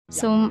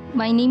So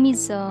my name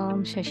is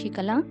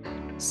Shashikala.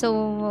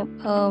 So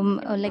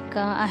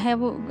I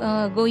have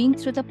going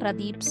through the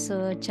Pradeep's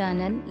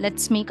channel.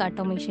 Let's make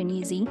automation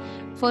easy.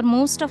 For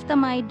most of the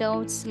my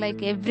doubts,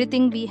 like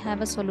everything, we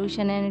have a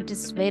solution, and it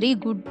is very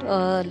good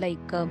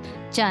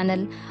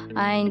channel.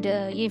 And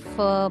if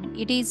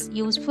it is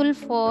useful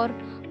for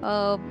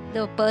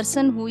the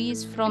person who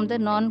is from the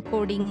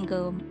non-coding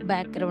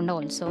background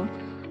also,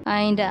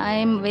 and I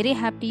am very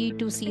happy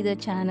to see the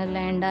channel,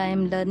 and I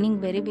am learning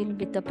very well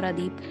with the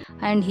Pradeep.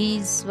 And he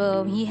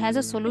has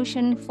a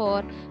solution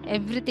for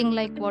everything,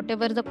 like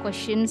whatever the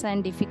questions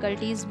and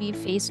difficulties we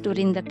face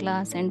during the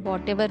class and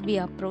whatever we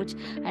approach,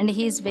 and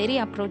he is very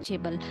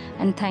approachable.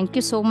 And thank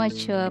you so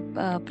much,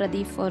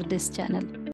 Pradeep, for this channel.